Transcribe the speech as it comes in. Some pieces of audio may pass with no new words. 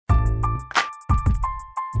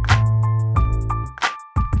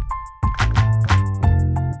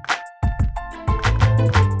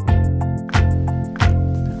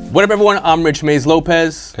What up, everyone? I'm Rich Mays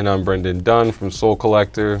Lopez. And I'm Brendan Dunn from Soul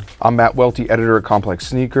Collector. I'm Matt Welty, editor at Complex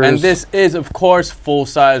Sneakers. And this is, of course, Full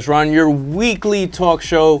Size Run, your weekly talk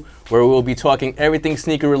show where we'll be talking everything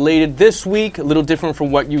sneaker related. This week, a little different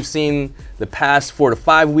from what you've seen the past 4 to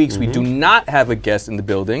 5 weeks. We do not have a guest in the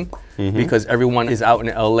building because everyone is out in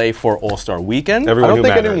LA for All-Star Weekend. I don't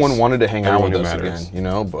think anyone wanted to hang out with us again, you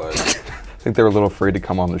know, but I think they were a little afraid to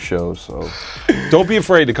come on the show, so. Don't be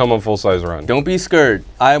afraid to come on Full Size Run. Don't be scared.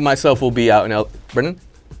 I myself will be out in LA. Brendan?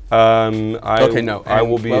 Okay, no. I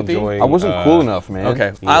will be enjoying. I wasn't cool enough, man.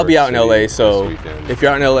 Okay, New I'll be York out in LA, City so this weekend. if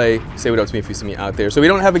you're out in LA, say what up to me if you see me out there. So we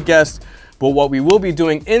don't have a guest, but what we will be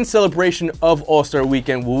doing in celebration of All-Star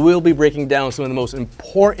Weekend, we will be breaking down some of the most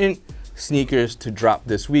important sneakers to drop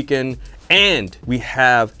this weekend, and we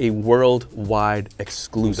have a worldwide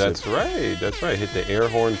exclusive. That's right. That's right. Hit the air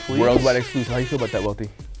horn, please. Worldwide exclusive. How do you feel about that, Welty?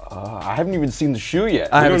 I haven't even seen the shoe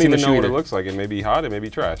yet. I I haven't don't seen even the know shoe what either. it looks like. It may be hot. It may be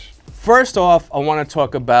trash. First off, I want to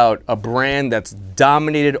talk about a brand that's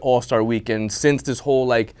dominated All-Star Weekend since this whole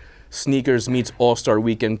like sneakers meets All-Star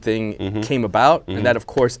Weekend thing came about, and that of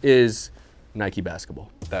course is Nike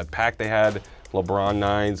basketball. That pack they had, LeBron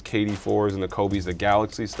 9s, KD 4s, and the Kobe's, the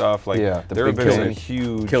Galaxy stuff. Like, Yeah, the there have big been some killed it.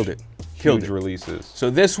 huge, Killed it. huge releases. So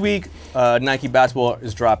this week, Nike basketball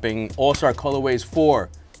is dropping All-Star colorways for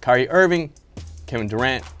Kyrie Irving, Kevin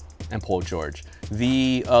Durant, and Paul George.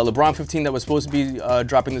 The LeBron 15 that was supposed to be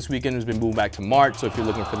dropping this weekend has been moved back to March, so if you're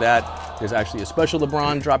looking for that, there's actually a special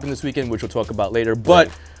LeBron dropping this weekend, which we'll talk about later. But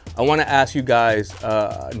I want to ask you guys,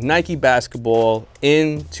 Nike basketball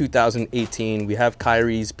in 2018, we have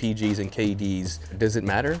Kyrie's, PG's, and KD's. Does it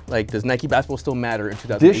matter? Like, does Nike basketball still matter in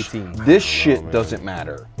 2018? This shit doesn't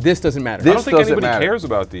matter. This doesn't matter. I don't think doesn't anybody matter. cares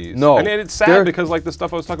about these. No. And it's sad because like the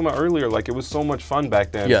stuff I was talking about earlier, like it was so much fun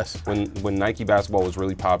back then. Yes. When Nike basketball was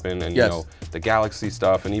really popping, and you know the Galaxy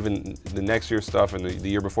stuff, and even the next year stuff, and the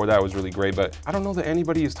year before that was really great. But I don't know that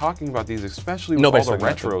anybody is talking about these, especially with Nobody's all the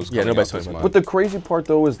talking about retros. them. Yeah, coming nobody's out this talking about month. But the crazy part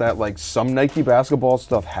though is that like some Nike basketball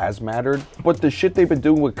stuff has mattered, but the shit they've been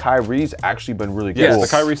doing with Kyrie's actually been really Yes, cool. the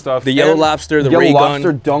Kyrie stuff, The Yellow and Lobster, the Yellow Ray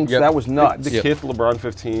Lobster Gun. dunks, that was nuts. the Kith LeBron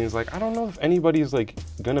 15s. Like I don't know if anybody's like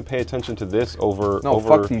gonna pay attention to this over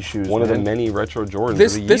fuck these shoes, one of the man. many retro Jordans.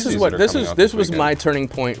 This or the is Yeezys what that are coming out this this was weekend. my turning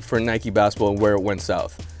point for Nike basketball and where it went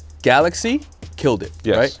south. Galaxy killed it,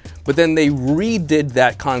 Yes. right? But then they redid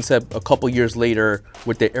that concept a couple years later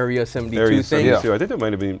with the Area 72 Area thing. 72. I think that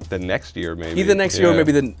might have been the next year, maybe. Either next year or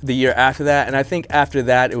maybe the year after that. And I think after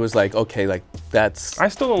that it was like, okay, like that's I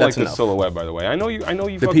still don't like that's the enough. silhouette, by the way. I know you The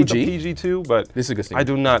fuck with the PG? PG too, but This is a good sneaker. I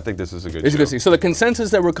do not think this is a good It's a shoe. good thing. So the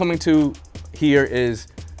consensus that we're coming to here is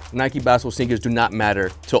Nike basketball sneakers do not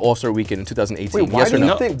matter to All-Star Weekend in 2018. Wait, why yes do or you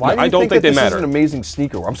no? think? Why No, do you I don't think think that they this is matter. an amazing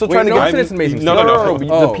sneaker? I'm still Wait, trying to no, get. I said it's an amazing No, sneaker.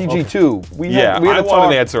 no. The PG2. We Yeah, had, we had I to want an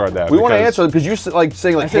talk- answer on that. We want to because answer because you like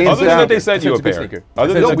saying like said- hands Other than down. that, they said It's you a a good pair. sneaker.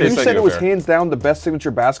 Other than No, that, but they you said said you it a was pair. hands down the best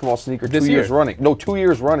signature basketball sneaker This 2 years year. running. No, 2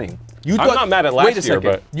 years running. You I'm not mad at last wait a year, second.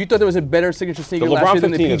 but You thought there was a better signature The sneaker last LeBron year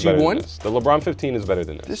than the 15 is better than PG1? this. The LeBron 15 is better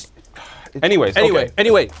than this. This, Anyways, Anyway, okay.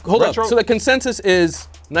 anyway, hold Retro- up. So the consensus is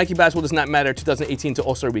Nike basketball does not matter 2018 to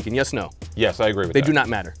All-Star Weekend. Yes, no? Yes, I agree with They that. do not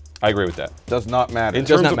matter. I agree with that. does not matter. In does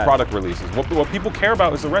terms not of matter. product releases, what people care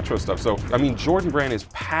about is the retro stuff. So, I mean, Jordan Brand is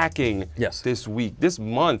packing Yes. this week. This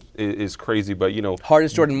month is crazy, but you know.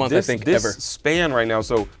 Hardest Jordan month, I this, think, this ever. span right now.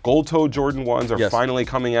 So, gold toe Jordan 1s are Yes. finally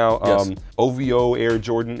coming out. Yes. OVO Air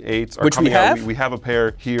Jordan 8s are Which we coming out. have? We have a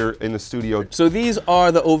pair here in the studio. So these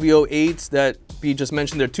are the OVO 8s that B just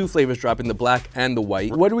mentioned. There are two flavors dropping, the black and the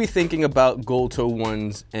white. What are we thinking about gold toe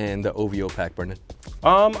ones and the OVO pack, Brendan?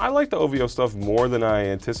 I like the OVO stuff more than I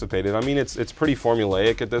anticipated. I mean, it's pretty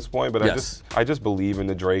formulaic at this point, but Yes. I just believe in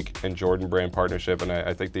the Drake and Jordan Brand partnership, and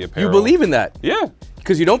I think the apparel. You believe in that? Yeah,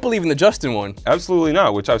 Because you don't believe in the Justin one. absolutely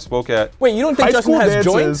not. Which I've spoke at. Wait, you don't think High Justin school has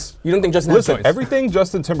dances- joints? You don't think Justin has Listen, joints? everything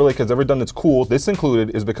Justin Timberlake has ever done that's cool, this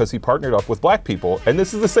included, is because he partnered up with black people, and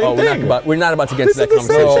this is the same Oh, thing. we're not about to get to This that is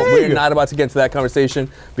the same conversation. thing. We're not about to get to that conversation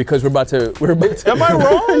because we're about to. Am I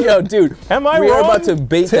wrong? Yo, dude. Am I we are wrong? about to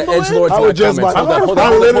bait the Timberland? edgelords I in was the just comments. about- Hold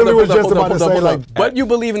I on, literally was hold just on, about to hold on, say, hold on. like- But you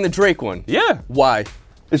believe in the Drake one. Yeah. Why?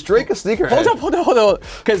 Is Drake a sneakerhead? Hold on.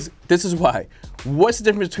 Because this is why. What's the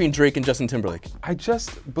difference between Drake and Justin Timberlake? I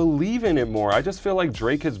just believe in it more. I just feel like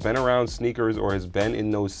Drake has been around sneakers or has been in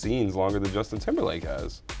those scenes longer than Justin Timberlake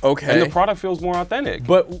has. Okay. And the product feels more authentic.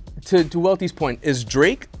 But to Welty's point, is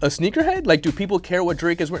Drake a sneakerhead? Like, do people care what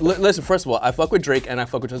Drake is wearing? Listen, first of all, I fuck with Drake and I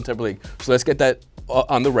fuck with Justin Timberlake, so let's get that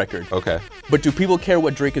on the record. Okay. But do people care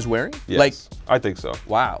what Drake is wearing? Yes, Like, I think so.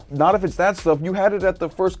 wow. Not if it's that stuff. You had it at the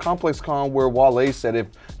first Complex Con where Wale said if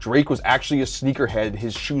Drake was actually a sneakerhead,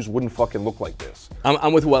 his shoes wouldn't fucking look like this.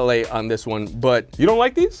 I'm with Wale on this one, but You don't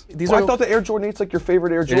like these? these Well, are. I thought the Air Jordan 8's like your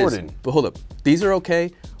favorite Air It is. Jordan. But hold up, these are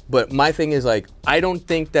okay. But my thing is, like, I don't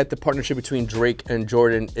think that the partnership between Drake and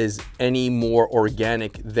Jordan is any more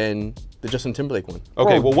organic than the Justin Timberlake one.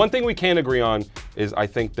 Okay, well, one thing we can agree on is I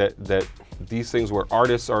think that these things where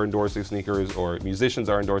artists are endorsing sneakers or musicians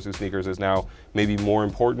are endorsing sneakers is now maybe more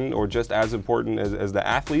important or just as important as the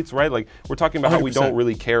athletes, right? Like, we're talking about how we 100%. don't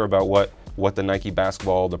really care about what the Nike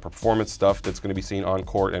basketball, the performance stuff that's going to be seen on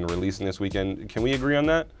court and releasing this weekend. Can we agree on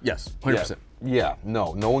that? Yes, 100%. Yeah,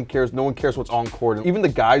 no one cares. No one cares what's on court. Even the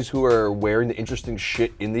guys who are wearing the interesting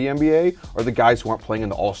shit in the NBA are the guys who aren't playing in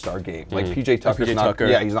the All-Star game. Like PJ Tucker's PJ not. Tucker.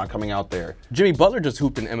 Yeah, he's not coming out there. Jimmy Butler just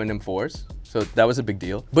hooped in Eminem 4s, so that was a big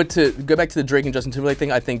deal. But to go back to the Drake and Justin Timberlake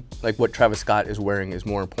thing, I think like what Travis Scott is wearing is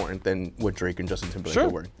more important than what Drake and Justin Timberlake Sure. are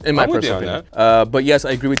wearing, in my I'm with you personal on opinion. But yes,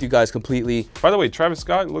 I agree with you guys completely. By the way, Travis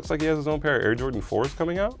Scott looks like he has his own pair of Air Jordan 4s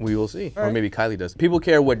coming out. We will see, or maybe Kylie does. People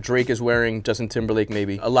care what Drake is wearing, Justin Timberlake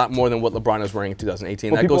maybe, a lot more than what LeBron is wearing in 2018.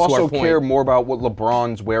 But That people goes to also our point. care more about what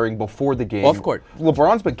LeBron's wearing before the game. Off court.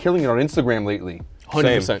 LeBron's been killing it on Instagram lately.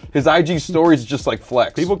 100%. His IG stories is just like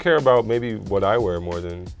flex. People care about maybe what I wear more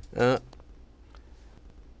than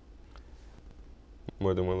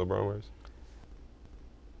what LeBron wears.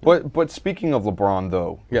 But speaking of LeBron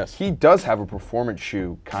though, Yes. he does have a performance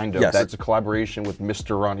shoe, kind of. Yes. That's a collaboration with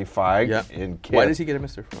Mr. Ronnie Feig Yeah. and Kith. Why does he get a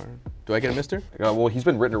Mister from? Do I get a Mister? Well, he's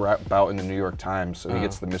been written about in the New York Times, so he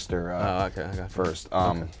gets the Mr. Oh, okay, I got you. First.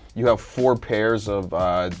 You have 4 pairs of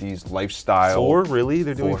these lifestyle. 4? Really?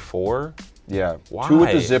 They're doing 4? Yeah. Why? 2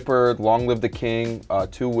 with the zipper, Long Live the King.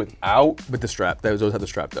 2 without. With the strap. Those have the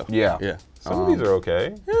strap though. Yeah. Yeah. Some of these are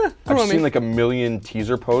okay. I've on, seen man. like a million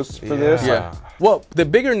teaser posts for this. Yeah. Well, the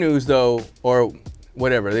bigger news though, or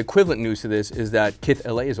whatever, the equivalent news to this is that Kith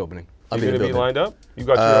LA is opening. I'll You in the gonna be building. lined up? You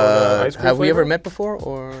got your own ice cream Have we flavor? ever met before,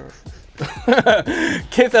 or?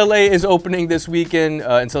 Kith LA is opening this weekend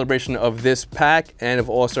in celebration of this pack and of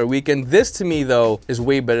All-Star Weekend. This, to me, though, is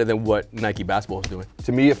way better than what Nike basketball is doing.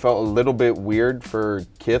 To me, it felt a little bit weird for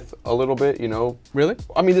Kith a little bit, you know? Really?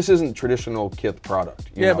 I mean, this isn't traditional Kith product.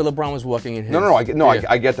 you Yeah, know? but LeBron was walking in his. No, Yeah.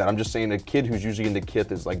 I get that. I'm just saying a kid who's usually into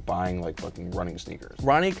Kith is like buying like fucking running sneakers.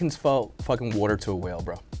 Ronnie can spell fucking water to a whale,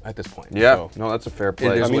 bro, at this point. Yeah, So, no, that's a fair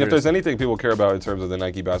play. is I mean, what if it there's is. anything people care about in terms of the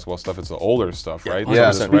Nike basketball stuff, it's the older stuff, right? Yeah,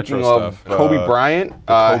 yeah, Some of this speaking retro of stuff, Kobe Bryant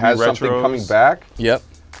has something retros. coming back. Yep.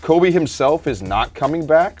 Kobe himself is not coming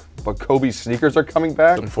back, but Kobe's sneakers are coming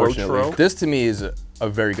back. Unfortunately. Retro. This, to me, is a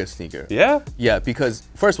very good sneaker. Yeah? Yeah, because,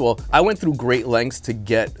 first of all, I went through great lengths to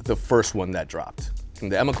get the first one that dropped.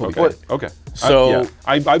 I'm a Kobe fan. Okay. So-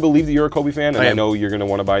 I believe that you're a Kobe fan, and I I am. know you're gonna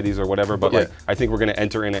want to buy these or whatever. But like, Yeah. I think we're gonna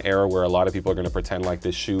enter in an era where a lot of people are gonna pretend like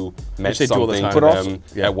this shoe meant they do all the something time. to But also- them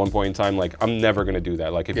yeah. at one point in time. Like, I'm never gonna do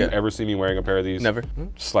that. Like, if you Yeah. ever see me wearing a pair of these, Never.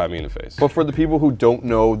 slap me in the face. But for the people who don't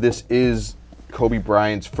know, this is Kobe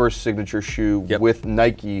Bryant's first signature shoe Yep. with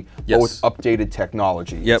Nike, Yes. but with updated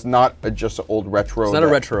technology. Yep. It's not just an old retro. It's not a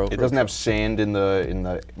that- retro. It doesn't have sand in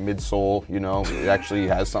the midsole. You know, it actually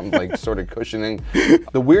has something like sort of cushioning.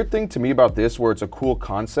 The weird thing to me about this, where it's a cool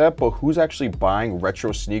concept, but who's actually buying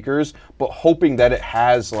retro sneakers, but hoping that it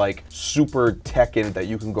has like super tech in it that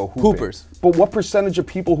you can go hooping. Hoopers. But what percentage of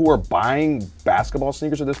people who are buying basketball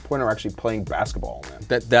sneakers at this point are actually playing basketball in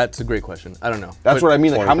them? That's a great question. I don't know. That's But what I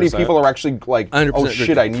mean. Like, how many 20%. people are actually like, 100% oh agree.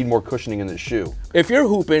 shit, I need more cushioning in this shoe? If you're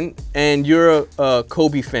hooping and you're a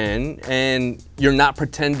Kobe fan and you're not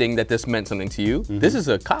pretending that this meant something to you, this is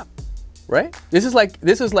a cop, right? This is like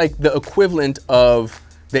the equivalent of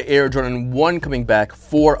the Air Jordan 1 coming back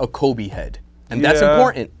for a Kobe head, and that's Yeah.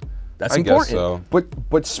 important. That's I guess important. so.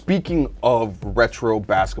 But speaking of retro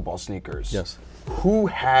basketball sneakers, Yes. who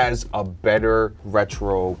has a better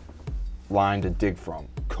retro line to dig from,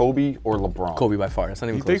 Kobe or LeBron? Kobe by far. That's not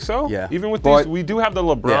even You close. think so? Yeah. Even with But- these, we do have the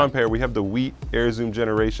LeBron Yeah. pair. We have the Wheat Air Zoom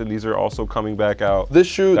generation. These are also coming back out. This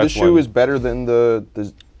shoe That's one. is better than the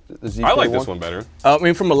ZK I like this one better. I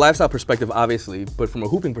mean, from a lifestyle perspective, obviously, but from a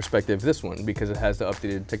hooping perspective, this one because it has the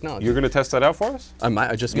updated technology. You're gonna test that out for us?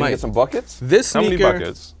 I just You gonna might. get some buckets? This How sneaker. many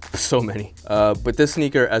buckets? So many. But this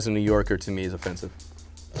sneaker, as a New Yorker, to me is offensive.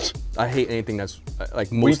 I hate anything that's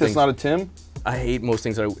like most Wheat that's things. not a Tim? I hate most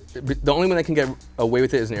things that are. The only one that can get away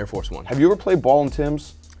with it is an Air Force One. Have you ever played ball in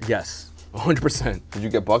Tim's? Yes, 100%. Did you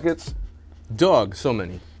get buckets? Dog, so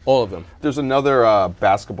many. All of them. There's another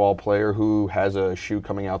basketball player who has a shoe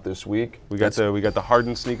coming out this week. We got the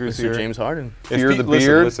Harden sneakers Mr. here. James Harden. Fear the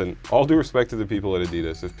beard. Listen, all due respect to the people at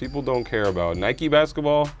Adidas. If people don't care about Nike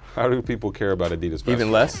basketball, how do people care about Adidas basketball?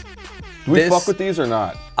 Even less. Do we fuck with these or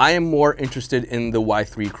not? I am more interested in the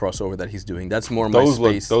Y3 crossover that he's doing. That's more my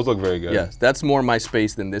space. Those look very good. Yes, that's more my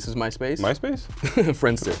space than this is my space. MySpace?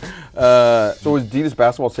 Friendster. So is Adidas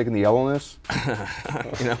basketball taking the yellowness?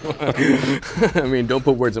 You know, I mean, don't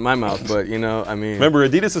put words in my mouth, but you know, I mean. Remember,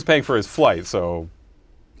 Adidas is paying for his flight, so.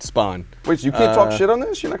 Spawn. Wait, so you can't talk shit on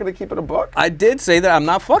this? You're not gonna keep it a buck? I did say that I'm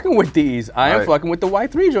not fucking with these. I am Alright. fucking with the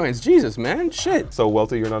Y3 joints. Jesus, man, shit. So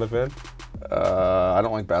Welty, you're not a fan? I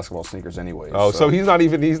don't like basketball sneakers anyway. Oh, so he's not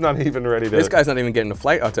even ready to. This guy's not even getting a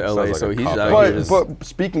flight out to LA, like so a he's cop out out. here. But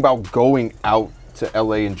speaking about going out to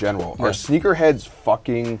LA in general, are sneakerheads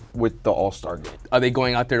fucking with the All-Star game? Are they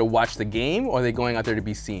going out there to watch the game, or are they going out there to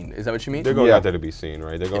be seen? Is that what you mean? They're going Yeah. out there to be seen,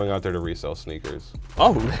 right? They're going out there to resell sneakers.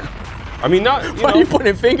 Oh, I mean, not. what are you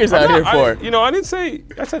putting fingers out here for? I didn't say.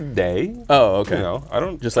 I said day. Oh, okay. You know, I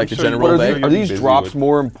don't. Just like the you- general I'm day? sure Are you'll be these busy drops with-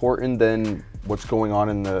 more important than what's going on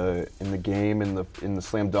in the game in the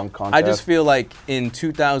slam dunk contest? I just feel like in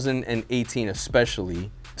 2018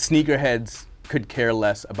 especially, sneakerheads could care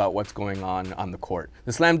less about what's going on the court.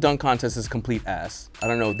 The slam dunk contest is complete ass. I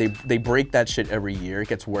don't know, they break that shit every year. It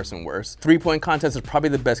gets worse and worse. 3-point contest is probably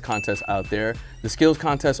the best contest out there. The skills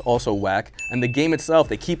contest also whack. And the game itself,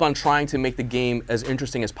 they keep on trying to make the game as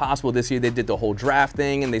interesting as possible. This year they did the whole draft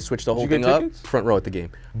thing and they switched the whole you thing get up. tickets? Front row at the game.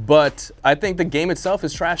 But I think the game itself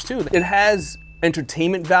is trash too. It has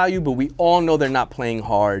entertainment value, but we all know they're not playing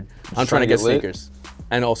hard. I'm trying to get lit? sneakers.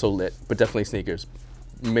 And also lit, but definitely sneakers.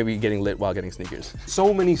 Maybe getting lit while getting sneakers.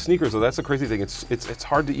 So many sneakers, though. That's the crazy thing. It's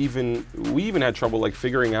hard to even. We even had trouble like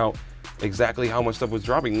figuring out exactly how much stuff was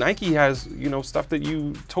dropping. Nike has stuff that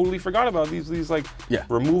you totally forgot about. These like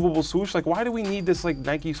removable swoosh. Like, why do we need this like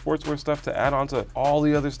Nike sportswear stuff to add on to all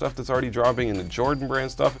the other stuff that's already dropping and the Jordan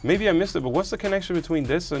brand stuff? Maybe I missed it, but what's the connection between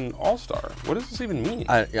this and All Star? What does this even mean?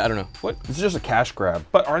 I don't know. What? This is just a cash grab.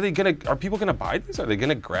 But are people gonna buy these? Are they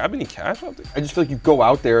gonna grab any cash out there? I just feel like you go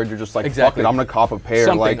out there and you're just like, Exactly. fuck it, I'm gonna cop a pair.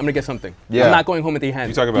 Something. Like, I'm gonna get something. Yeah. I'm not going home at the hand.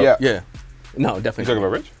 You talking about? Yeah. Yeah. No, definitely. You talking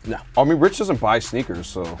about Rich? No. I mean, Rich doesn't buy sneakers,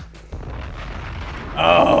 so.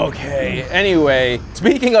 Okay. Anyway,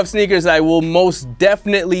 speaking of sneakers, I will most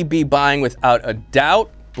definitely be buying without a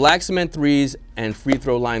doubt. Black cement 3s and free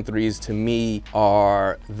throw line 3s to me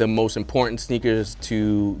are the most important sneakers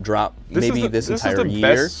to drop this entire year. This is the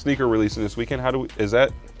best sneaker release of this weekend. Is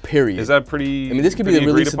that? Period. Is that pretty? I mean, this could be the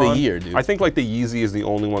release of the year, dude. I think like the Yeezy is the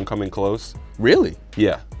only one coming close. Really?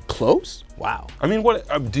 Yeah. Close? Wow. I mean,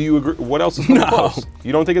 what do you agree? What else is coming close?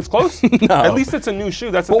 You don't think it's close? No. At least it's a new shoe.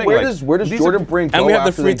 That's the But thing. where does Jordan Brand go And we have the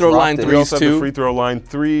after free they throw dropped line it? We also have too. the free throw line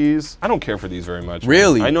 3s. I don't care for these very much.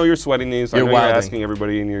 Really? I know you're sweating these. I know wilding. you're asking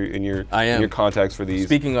everybody in your contacts for these.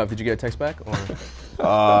 Speaking of, did you get a text back? Or?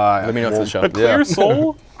 Let me know after the show. The clear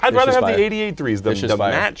sole. I'd This rather is have fire. the 88 threes. The This is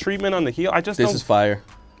fire. matte treatment on the heel. I just This don't. is fire.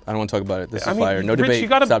 I don't want to talk about it. This is I mean, fire. No Rich, debate. You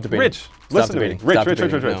gotta, Stop debating. Rich, Stop listen debating. to me. Stop Rich.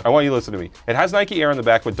 debating. No. I want you to listen to me. It has Nike Air on the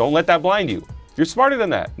back, but don't let that blind you. You're smarter than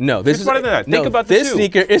that. No, this You're smarter than that. Think about the this shoe.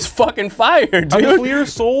 sneaker is fucking fire, dude. A clear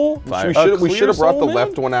sole. Fire. We should have brought the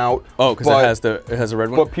left one out. Oh, because it has a red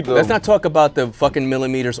one. but people- Let's not talk about the fucking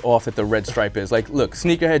millimeters off that the red stripe is. Like, look,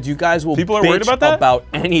 sneakerheads, you guys will People are bitch worried about that? about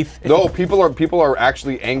anything. No, people are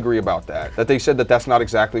actually angry about that. That they said that's not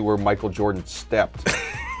exactly where Michael Jordan stepped.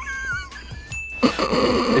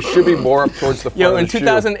 It should be more up towards the front Yo, of in the shoe.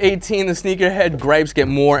 2018, the sneakerhead gripes get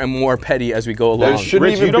more and more petty as we go along. shouldn't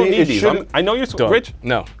Rich, even you don't be- need it these. shouldn't- I know you're Don't. Rich.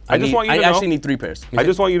 No, I just want you to know. I actually need 3 pairs. I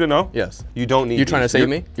just want you to know. Yes. You don't need. You trying to these. save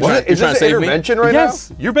You're- me? You're What? trying, you're Is trying this to an save me? intervention right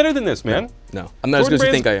Yes, you're better than this, man. No, I'm not as Jordan good as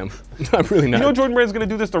you think I am. I'm really not. You know Jordan Brand's gonna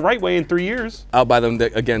do this the right way in 3 years. I'll buy them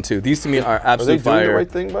again too. These to me are Are they absolute doing the fire.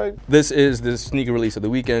 right thing by? This is the sneaker release of the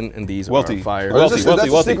weekend, and these Welty. are fire. Welty, Is that's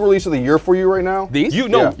the Welty. sneaker release of the year for you right now? These? You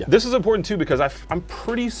know, Yeah. this is important too because I'm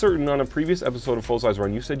pretty certain on a previous episode of Full Size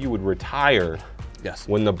Run, you said you would retire Yes.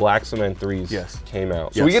 when the Black Cement 3s Yes. came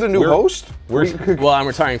out. So we get a new We're- host? Well, I'm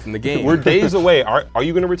retiring from the game. We're days away. Are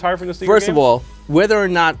you going to retire from the sneaker First game? of all, whether or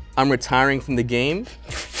not I'm retiring from the game,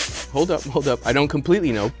 hold up. I don't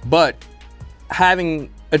completely know, but having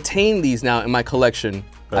attained these now in my collection,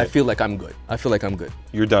 I Right. feel like I'm good.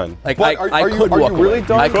 You're done. Like But I are you could walk really away.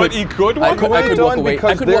 done? I You could. You could I walk could, away? I could Done walk away. I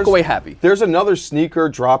because could walk there's- away happy. There's another sneaker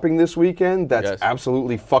dropping this weekend that's Yes.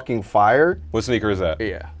 absolutely fucking fire. What sneaker is that?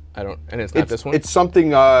 Yeah. I don't. And it's not this one. It's something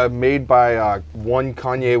made by one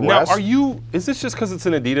Kanye Now, West. is this just because it's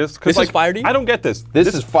an Adidas? 'Cause, This is fire to you? I don't get this. This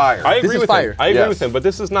is fire. I This agree is with fire. him. I agree Yes. with him, but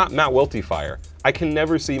this is not Matt Welty fire. I can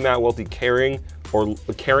never see Matt Welty caring or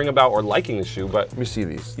caring about or liking the shoe, but Let me see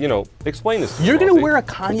these. you know, explain this to me. You're gonna Welty. wear a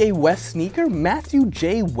Kanye West sneaker? Matthew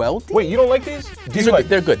J. Welty? Wait, you don't like these? These are good.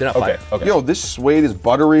 They're good. They're not Okay, fire. okay. Yo, this suede is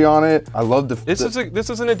buttery on it. I love the. This is an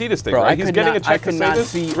Adidas thing, Bro, right? I He's could getting not, a check I could to say not this.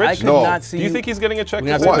 see. Rich? I could No. not see. Do you think he's getting a check We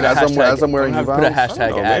to have say to put a this? As I'm wearing I'm gonna have to put a Unveils? hashtag I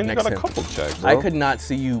don't know, ad man. You next got to a him. couple checks, bro. I could not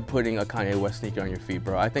see you putting a Kanye West sneaker on your feet,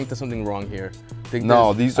 bro. I think there's something wrong here.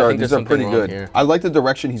 No, these are pretty good. Here. I like the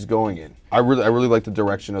direction he's going in. I really like the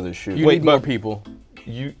direction of this shoe. You Wait, need more but- people.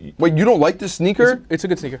 Wait, you don't like this sneaker? It's a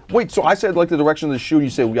good sneaker. Wait, so I said like the direction of the shoe, and you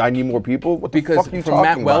say I need more people? What the Because fuck are you from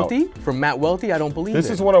Matt talking about? Welty, I don't believe This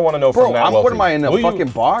it. is what I want to know Bro, from Matt what Welty. am I in a Will you- fucking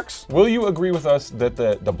box? Will you agree with us that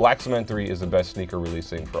the Black Cement 3 is the best sneaker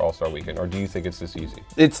releasing for All-Star Weekend, or do you think it's this easy?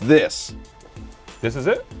 It's this. This is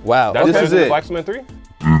it? Wow. That's This better is than the it. Black Cement 3?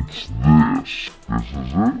 It's this. This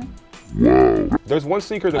is it? Wow. There's one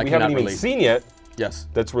sneaker that I we haven't cannot even relate. seen yet Yes.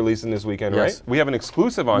 that's releasing this weekend, Yes. right? We have an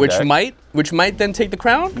exclusive on Which deck. might then take the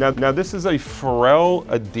crown. Now this is a Pharrell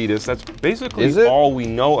Adidas. That's basically Is it? all we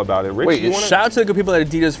know about it. Rich, Wait, you it's wanna, Shout out to the good people at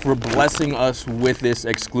Adidas for blessing us with this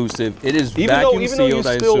exclusive. It is even though vacuum you sealed,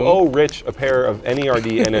 I still assume. owe Rich a pair of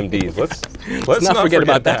NERD NMDs. Let's not forget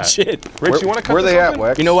about that shit. Rich, you want to cut Where this they at, open?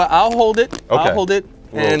 Wex? You know what? I'll hold it. Okay. I'll hold it.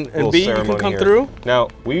 And Little B, you can ceremony come here. through. Now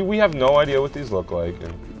we have no idea what these look like.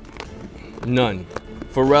 And None.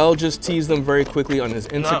 Pharrell just teased them very quickly on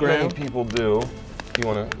his not many Instagram. people do. You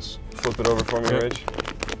want to flip it over for me, Yep. Rich?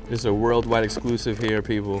 This is a worldwide exclusive here,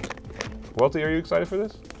 people. Welty, are you excited for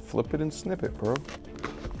this? Flip it and snip it, bro.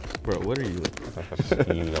 Bro, what are you?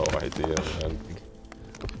 No idea, man.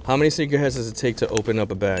 How many sneakerheads does it take to open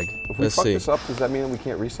up a bag? If we Let's fuck see. this up, does that mean we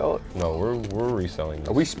can't resell it? No, we're reselling this.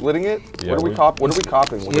 Are we splitting it? Yeah, what are we we- copying? What are we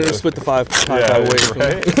copying? We're gonna split the five Yeah, away from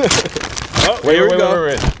right? Oh, Wait, here we go.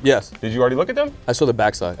 wait. Yes, Did you already look at them? I saw the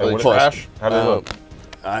backside. And what Pause. trash? How do they look?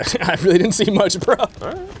 I really didn't see much, bro. All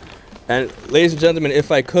right. And ladies and gentlemen,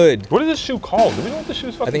 if I could, What is this shoe called? Do we know what this shoe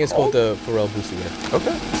is fucking I think it's called the Pharrell Boosty Wear.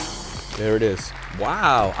 Okay. There it is.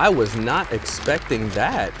 Wow, I was not expecting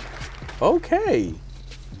that. Okay.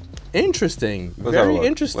 Interesting. Let's have a Very look.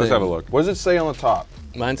 interesting. Let's have a look. What does it say on the top?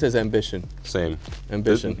 Mine says ambition. Same.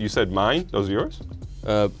 Ambition. You said mine? Those are yours?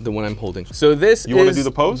 The one I'm holding. So this You wanna is do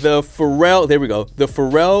the pose? The Pharrell. There we go. The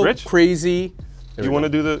Pharrell Rich? crazy. There You we want to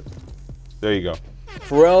go. do the? There you go.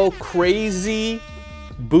 Pharrell crazy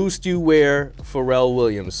boost you wear Pharrell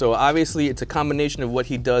Williams. So obviously it's a combination of what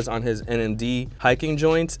he does on his NMD hiking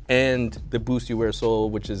joints and the boost you wear sole,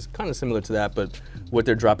 which is kind of similar to that, but what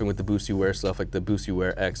they're dropping with the boost you wear stuff, like the boost you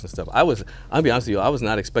wear X and stuff. I'll be honest with you, I was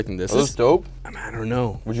not expecting this. Are those dope? I don't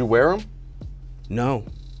know. Would you wear them? No.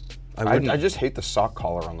 I wouldn't. I just hate the sock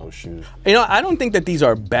collar on those shoes. You know, I don't think that these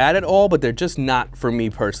are bad at all, but they're just not for me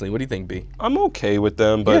personally. What do you think, B? I'm okay with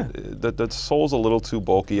them, but Yeah. the sole's a little too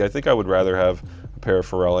bulky. I think I would rather have a pair of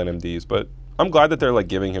Pharrell NMDs, but I'm glad that they're like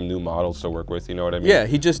giving him new models to work with. You know what I mean? Yeah,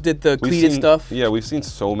 he just did the We've cleated seen- stuff. Yeah, we've seen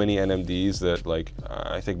so many NMDs that like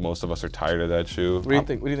I think most of us are tired of that shoe. What do you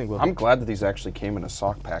think? What do you think, Will? I'm glad that these actually came in a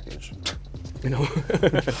sock package. You know.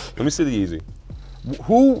 Let me see the Yeezy.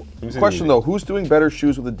 Who? me see Question the- though, who's doing better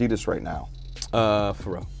shoes with Adidas right now?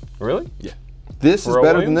 Pharrell. Really? Yeah. This is Pharrell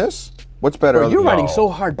better than Williams? this? What's better? Bro, you're No. riding so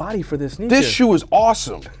hard body for this sneaker. This shoe is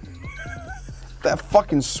awesome. That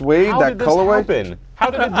fucking suede, How that did this colorway. happen? How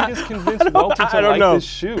did Adidas convince Welty to I don't like know. this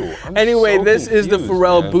shoe? I'm Anyway, so this is the confused,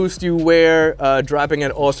 Pharrell man. Boost You Wear dropping at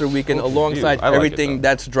All-Star Weekend So alongside confused. I like it, everything though.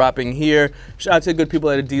 that's dropping here. Shout out to the good people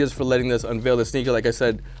at Adidas for letting us unveil the sneaker. Like I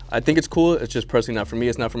said, I think it's cool. It's just personally not for me.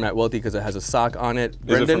 It's not for Matt Welty because it has a sock on it. Is it for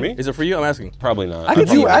Brendan, me? Is it for you? I'm asking. Probably not. I could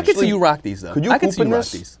you see. I could actually- see you rock these though. could you I could hoop see you in rock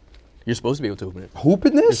this? these. You're supposed to be able to hoop in it. Hoop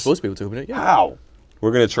in this? You're supposed to be able to hoop in it. Yeah. How? We're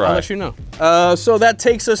gonna try. I'll let you know. So that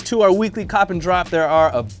takes us to our weekly cop and drop. There are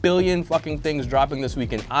a billion fucking things dropping this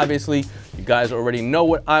weekend. Obviously, you guys already know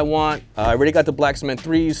what I want. I already got the Black Cement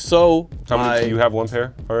 3s, so How many? You have one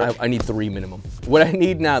pair? All right. I need 3 minimum. What I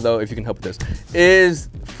need now, though, if you can help with this, is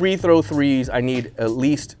free throw 3s. I need at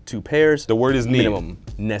least 2 pairs. The word is need. minimum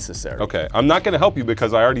necessary. Okay, I'm not gonna help you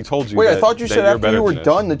because I already told you. Wait, that, I thought you that said you're after better you were than this.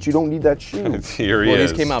 done that you don't need that shoe. Here he Well,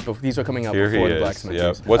 is. these came out. These are coming out Here before he the Black is. Cement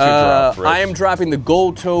Yep. 3s. What's your drop, Rich? I am dropping the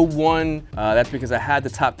gold toe one. That's because I had the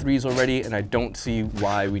top 3s already, and I don't see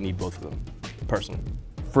why we need both of them, personally.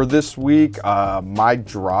 For this week, my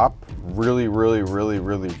drop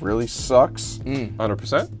really sucks.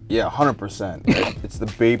 100%. Yeah, 100%. It's the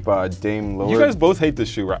Bape Dame Lillard. You guys both hate this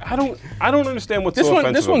shoe, right? I don't understand what's This so one,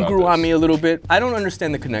 offensive this one about grew this. on me a little bit. I don't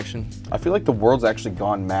understand the connection. I feel like the world's actually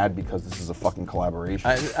gone mad because this is a fucking collaboration.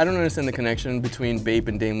 I don't understand the connection between Bape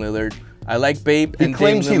and Dame Lillard. I like Bape He and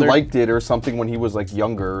claims Dame he Lillard. liked it or something when he was like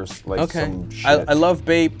younger, like Okay. some shit. I love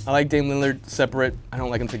Bape. I like Dame Lillard separate. I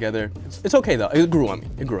don't like them together. It's okay though. It grew on me.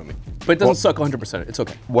 It grew on me. But it doesn't suck 100%. It's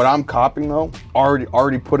okay. What I'm copying though,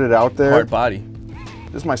 already put it out there. Hard body.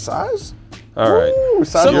 This is my size. All right. Ooh,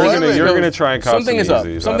 size You're 11. gonna try and cop Something some is up.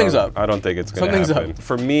 Yeezys. Something's up. I don't think it's gonna Something's happen. up.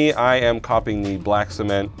 For me, I am copying the black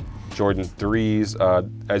cement Jordan 3s.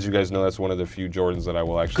 As you guys know, that's one of the few Jordans that I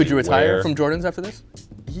will actually Could you retire wear. from Jordans after this?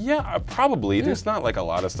 Yeah, probably. There's not like a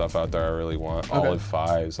lot of stuff out there I really want. Olive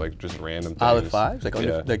 5s, like just random things. Olive 5s? Like,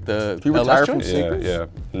 yeah. like the Do you retire LS from joints? sneakers? Yeah.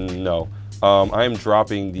 No. I am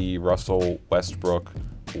dropping the Russell Westbrook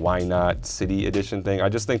Why Not City Edition thing. I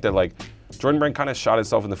just think that like Jordan Brand kind of shot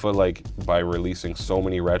itself in the foot like by releasing so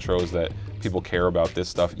many retros that people care about this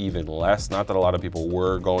stuff even less. Not that a lot of people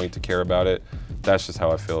were going to care about it. That's just how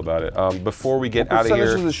I feel about it. Before we get out of here. What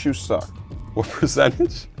percentage of the shoes suck? What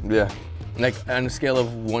percentage? Yeah. Like on a scale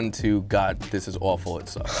of 1 to God, this is awful. It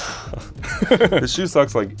sucks. The shoe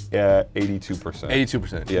sucks like 82%.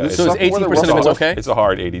 82%. Yeah, So it's it's 18% of it's okay? It's a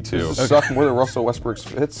hard 82. Does it suck more than Russell Westbrook's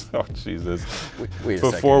fits? Oh, Jesus. Wait a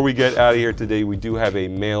Before second. we get out of here today, we do have a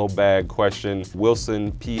mailbag question.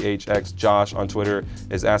 Wilson PHX Josh on Twitter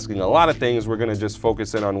is asking a lot of things. We're going to just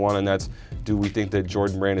focus in on one, and that's, do we think that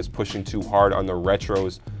Jordan Brand is pushing too hard on the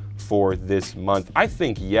retros for this month? I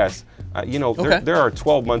think yes. You know, there are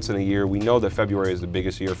 12 months in a year. We know that February is the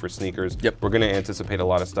biggest year for sneakers. Yep. We're going to anticipate a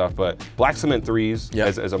lot of stuff, but Black Cement 3s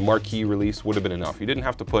as a marquee release would have been enough. You didn't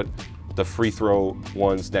have to put the free throw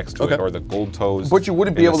ones next to it or the gold toes. But you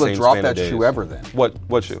wouldn't be able to drop that shoe ever then.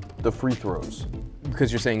 What shoe? The free throws. Because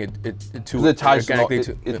you're saying it too The ties organically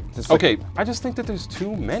it's like, Okay, I just think that there's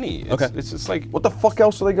too many. It's just like, what the fuck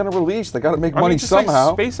else are they gonna release? They gotta make I money mean, just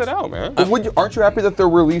somehow. Like, space it out, man. But aren't you happy that they're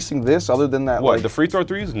releasing this other than that? What, like, the free throw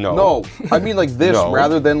 3s? No. No, I mean like this No.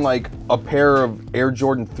 rather than like a pair of Air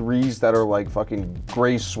Jordan 3s that are like fucking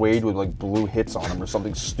gray suede with like blue hits on them or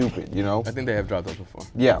something stupid, you know? I think they have dropped those before.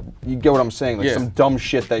 Yeah, you get what I'm saying? Like Yeah. some dumb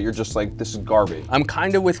shit that you're just like, this is garbage. I'm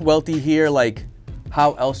kind of with Welty here, like,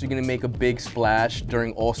 how else are you gonna make a big splash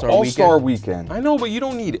during All-Star weekend? All-Star weekend. I know, but you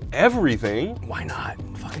don't need everything. Why not?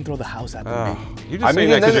 Fucking throw the house at them. You're just saying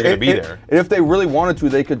that because you're going to be there. And if they really wanted to,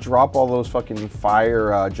 they could drop all those fucking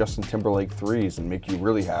fire Justin Timberlake 3s and make you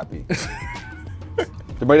really happy.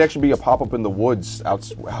 There might actually be a pop-up in the woods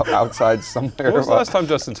outside somewhere. When was the last time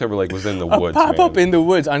Justin Timberlake was in the woods, Pop up in the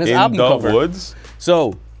woods on his album cover. In the woods?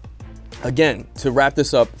 So, again, to wrap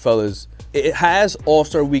this up, fellas, it has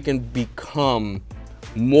All-Star Weekend become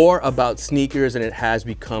more about sneakers than it has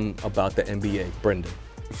become about the NBA, Brendan?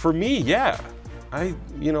 For me, yeah.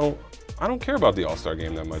 I don't care about the All-Star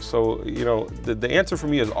game that much. So, you know, the answer for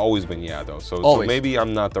me has always been yeah, though. So maybe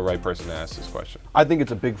I'm not the right person to ask this question. I think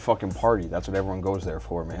it's a big fucking party. That's what everyone goes there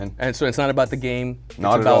for, man. And so it's not about the game.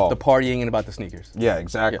 Not it's at all. about the partying and about the sneakers. Yeah,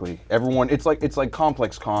 exactly. Yeah. Everyone, it's like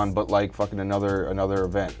Complex Con, but like fucking another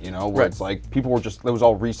event, you know, where it's like people were just, there was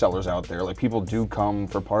all resellers out there. Like people do come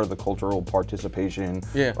for part of the cultural participation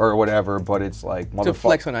or whatever, but it's like to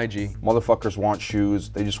flex on IG. Motherfuckers want shoes.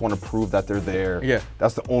 They just want to prove that they're there. Yeah.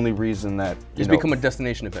 That's the only reason that It's become a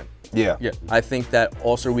destination event. Yeah. Yeah. I think that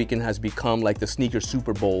All-Star Weekend has become like the sneaker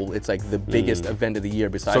Super Bowl. It's like the biggest event of the year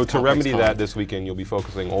besides So to Complex remedy Con. that this weekend, you'll be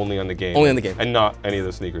focusing only on the game. Only on the game. And not any of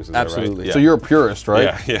the sneakers, is Absolutely. that right? Yeah. So you're a purist,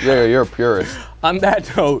 right? Yeah. You're a purist. On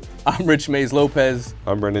that note, I'm Rich Mays Lopez.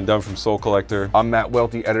 I'm Brendan Dunn from Soul Collector. I'm Matt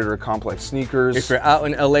Welty, editor of Complex Sneakers. If you're out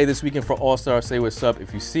in LA this weekend for All-Star, say what's up.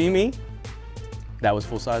 If you see me, that was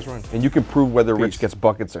Full Size Run. And you can prove whether Peace. Rich gets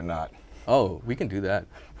buckets or not. Oh, we can do that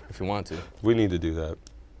if you want to. We need to do that.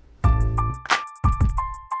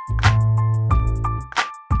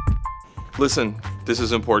 Listen, this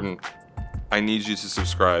is important. I need you to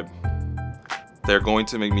subscribe. They're going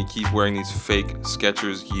to make me keep wearing these fake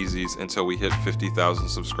Skechers Yeezys until we hit 50,000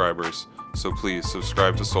 subscribers. So please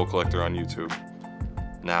subscribe to Soul Collector on YouTube.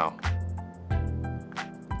 Now.